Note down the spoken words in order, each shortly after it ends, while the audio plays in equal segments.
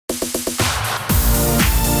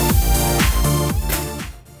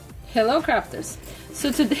Hello crafters!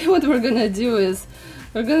 So today what we're gonna do is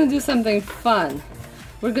we're gonna do something fun.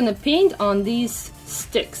 We're gonna paint on these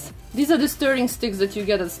sticks. These are the stirring sticks that you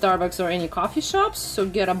get at Starbucks or any coffee shops, so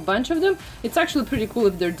get a bunch of them. It's actually pretty cool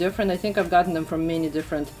if they're different. I think I've gotten them from many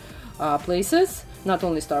different places, not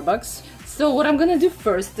only Starbucks. So what I'm gonna do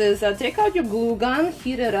first is take out your glue gun,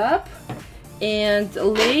 heat it up, and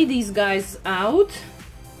lay these guys out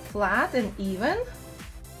flat and even.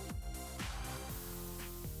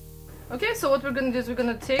 Okay, so what we're gonna do is we're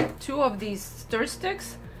gonna take two of these stir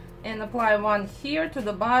sticks and apply one here to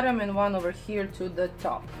the bottom and one over here to the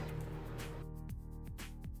top.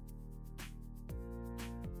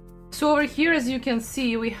 So over here, as you can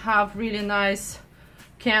see, we have really nice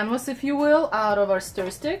canvas, if you will, out of our stir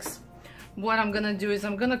sticks. What I'm gonna do is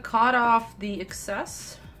I'm gonna cut off the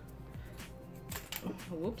excess.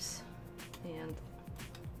 Whoops. And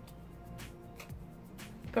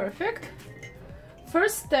perfect.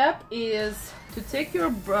 First step is to take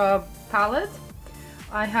your palette.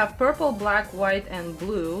 I have purple, black, white, and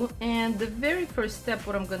blue. And the very first step,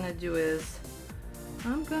 what I'm gonna do is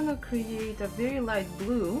I'm gonna create a very light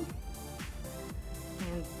blue,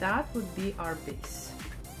 and that would be our base.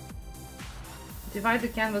 Divide the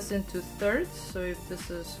canvas into thirds. So if this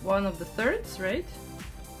is one of the thirds, right?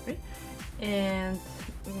 And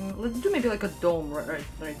let's do maybe like a dome right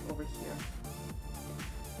over here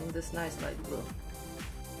in this nice light blue.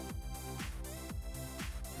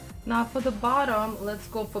 Now for the bottom, let's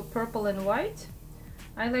go for purple and white.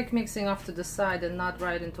 I like mixing off to the side and not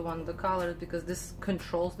right into one of the colors because this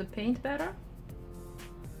controls the paint better.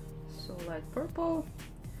 So light purple.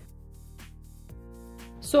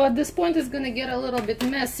 So at this point it's gonna get a little bit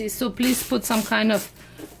messy, so please put some kind of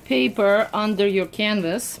paper under your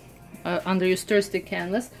canvas, under your stir stick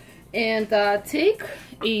canvas, and take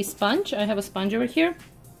a sponge. I have a sponge over here.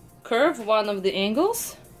 Curve one of the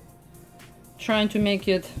angles, trying to make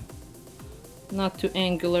it not too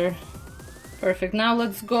angular. Perfect. Now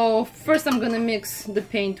let's go. First I'm gonna mix the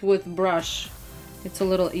paint with brush. It's a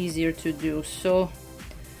little easier to do. So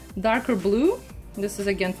darker blue, this is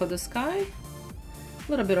again for the sky. A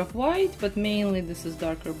little bit of white, but mainly this is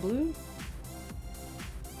darker blue.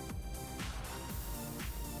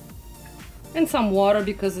 And some water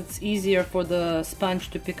because it's easier for the sponge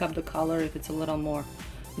to pick up the color if it's a little more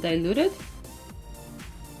diluted.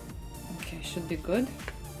 Okay, should be good.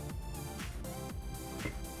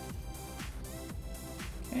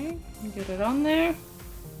 Okay, get it on there.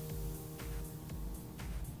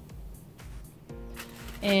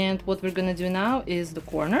 And what we're gonna do now is the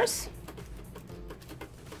corners.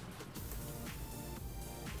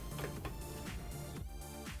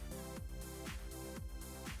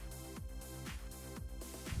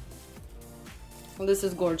 Well, this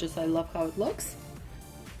is gorgeous. I love how it looks.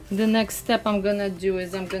 The next step I'm gonna do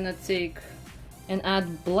is I'm gonna take and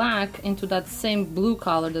add black into that same blue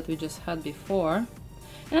color that we just had before.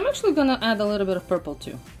 And I'm actually gonna add a little bit of purple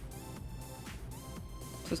too.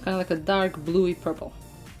 So it's kind of like a dark bluey purple.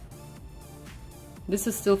 This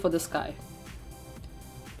is still for the sky.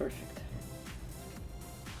 Perfect.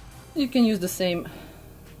 You can use the same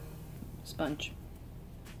sponge.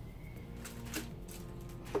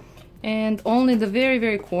 And only the very,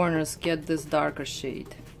 very corners get this darker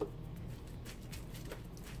shade.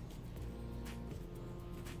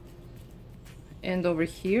 And over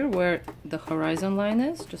here where the horizon line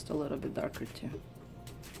is, just a little bit darker too.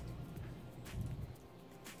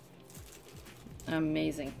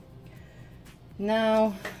 Amazing.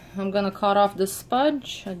 Now I'm gonna cut off the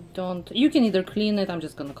sponge. You can either clean it, I'm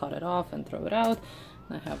just gonna cut it off and throw it out.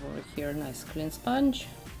 I have over here a nice clean sponge.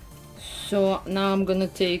 So now I'm gonna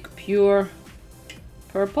take pure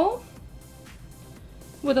purple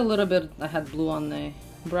with a little bit, I had blue on the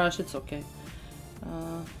brush, it's okay.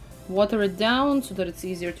 Water it down so that it's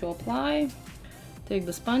easier to apply. Take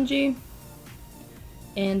the spongy,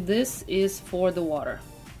 and this is for the water.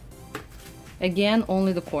 Again,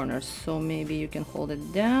 only the corners, so maybe you can hold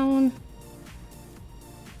it down.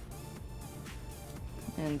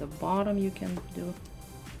 And the bottom you can do.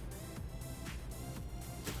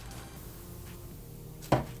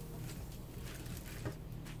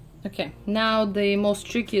 Okay, now the most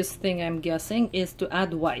trickiest thing I'm guessing is to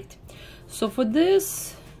add white. So for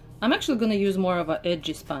this, I'm actually going to use more of an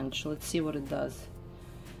edgy sponge. Let's see what it does.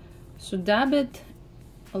 So dab it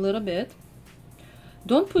a little bit.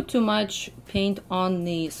 Don't put too much paint on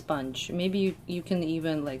the sponge. Maybe you can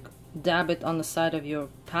even like dab it on the side of your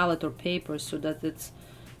palette or paper so that it's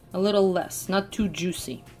a little less, not too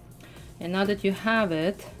juicy. And now that you have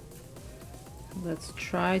it, let's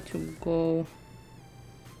try to go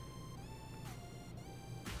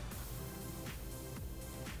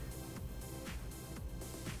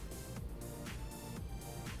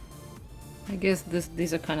I guess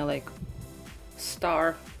these are kind of like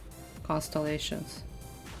star constellations.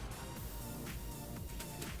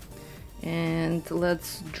 And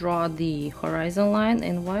let's draw the horizon line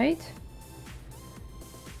in white.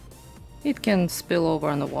 It can spill over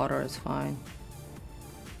on the water, it's fine.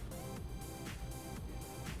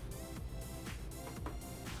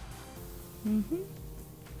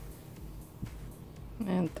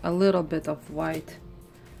 And a little bit of white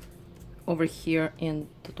over here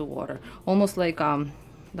into the water, almost like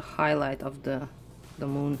the highlight of the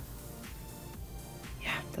moon.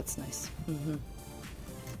 Yeah, that's nice.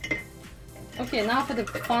 Okay, now for the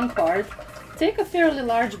fun part. Take a fairly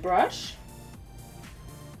large brush.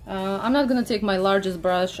 I'm not gonna take my largest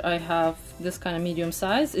brush. I have this kind of medium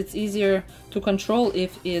size. It's easier to control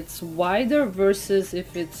if it's wider versus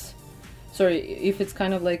if it's, sorry, if it's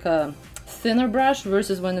kind of like a thinner brush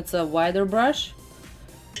versus when it's a wider brush.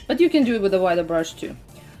 But you can do it with a wider brush too.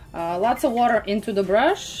 Lots of water into the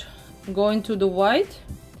brush. Go into the white.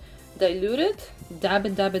 Dilute it. Dab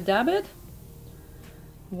it, dab it, dab it.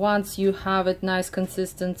 Once you have it nice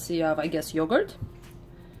consistency of, I guess, yogurt,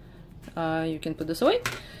 you can put this away.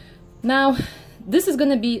 Now, this is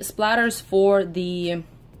gonna be splatters for the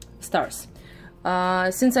stars.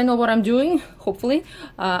 Since I know what I'm doing, hopefully,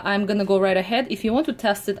 I'm gonna go right ahead. If you want to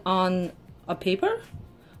test it on a paper,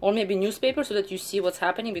 or maybe newspaper, so that you see what's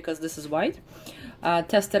happening, because this is white,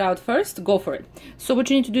 test it out first, go for it. So what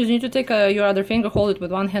you need to do is you need to take your other finger, hold it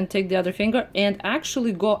with one hand, take the other finger, and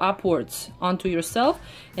actually go upwards onto yourself,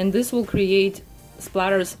 and this will create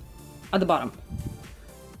splatters at the bottom.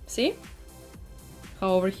 See?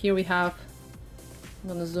 How over here we have, I'm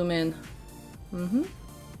gonna zoom in,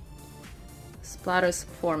 splatters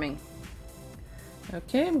forming.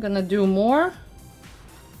 Okay, I'm gonna do more,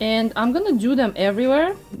 and I'm gonna do them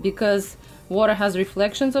everywhere because water has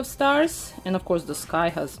reflections of stars, and of course the sky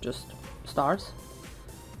has just stars.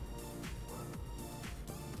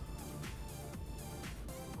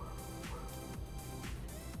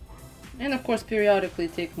 And of course periodically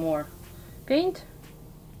take more paint.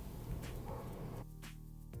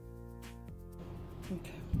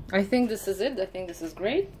 Okay. I think this is it. I think this is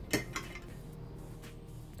great.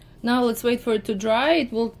 Now let's wait for it to dry.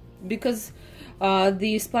 It will, because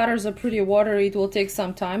the splatters are pretty watery, it will take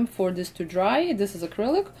some time for this to dry. This is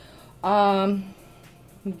acrylic.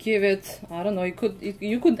 Give it, I don't know,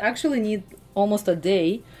 you could actually need almost a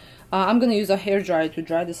day. I'm gonna use a hair dryer to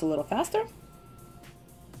dry this a little faster.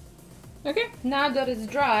 Okay, now that it's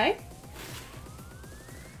dry,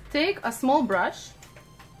 take a small brush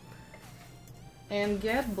and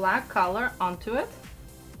get black color onto it.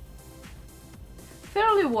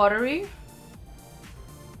 Fairly watery,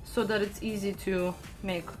 so that it's easy to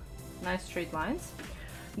make nice straight lines.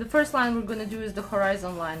 The first line we're gonna do is the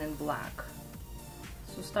horizon line in black.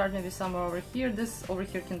 So start maybe somewhere over here. This over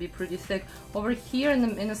here can be pretty thick. Over here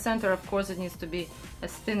in the center, of course, it needs to be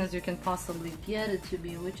as thin as you can possibly get it to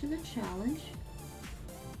be, which is a challenge.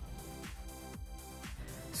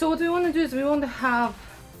 So what we want to do is we want to have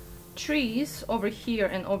trees over here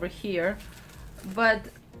and over here, but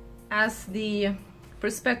as the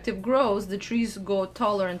perspective grows, the trees go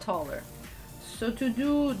taller and taller. So to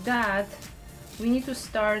do that, we need to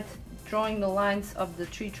start drawing the lines of the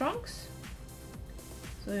tree trunks.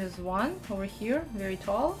 So there's one over here, very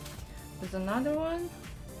tall. There's another one.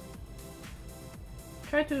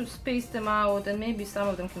 Try to space them out, and maybe some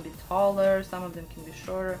of them can be taller, some of them can be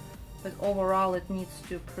shorter, but overall it needs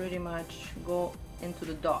to pretty much go into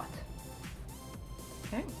the dot.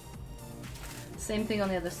 Okay. Same thing on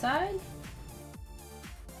the other side.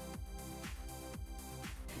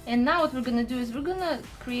 And now what we're gonna do is we're gonna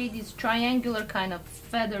create these triangular kind of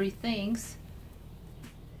feathery things,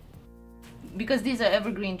 because these are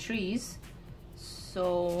evergreen trees.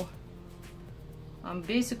 So I'm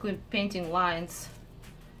basically painting lines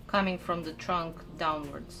coming from the trunk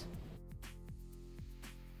downwards.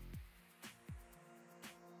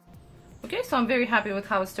 Okay, so I'm very happy with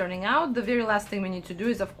how it's turning out. The very last thing we need to do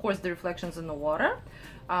is, of course, the reflections in the water.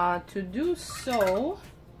 To do so,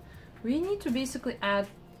 we need to basically add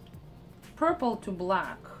purple to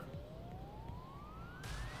black,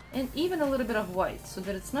 and even a little bit of white, so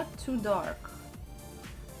that it's not too dark.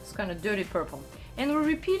 It's kind of dirty purple. And we're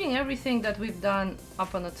repeating everything that we've done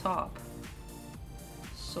up on the top.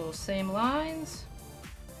 So same lines.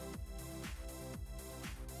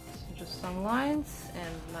 So just some lines,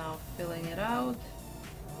 and now filling it out.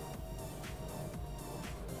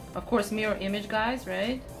 Of course, mirror image, guys,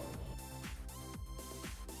 right?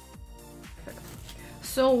 Perfect.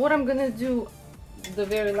 So what I'm gonna do, the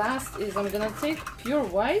very last, is I'm gonna take pure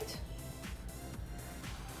white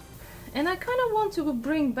And I kind of want to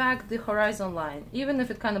bring back the horizon line, even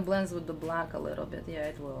if it kind of blends with the black a little bit. Yeah,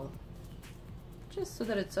 it will. Just so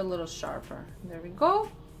that it's a little sharper. There we go.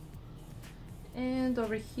 And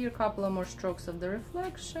over here, a couple of more strokes of the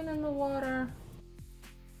reflection in the water.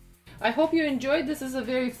 I hope you enjoyed. This is a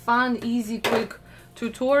very fun, easy, quick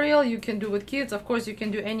tutorial you can do with kids. Of course, you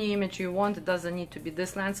can do any image you want. It doesn't need to be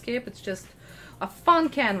this landscape. It's just a fun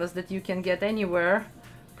canvas that you can get anywhere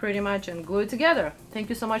pretty much and glue it together. Thank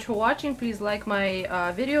you so much for watching. Please like my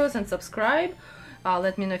videos and subscribe.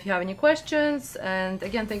 Let me know if you have any questions. And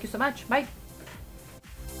again, thank you so much. Bye.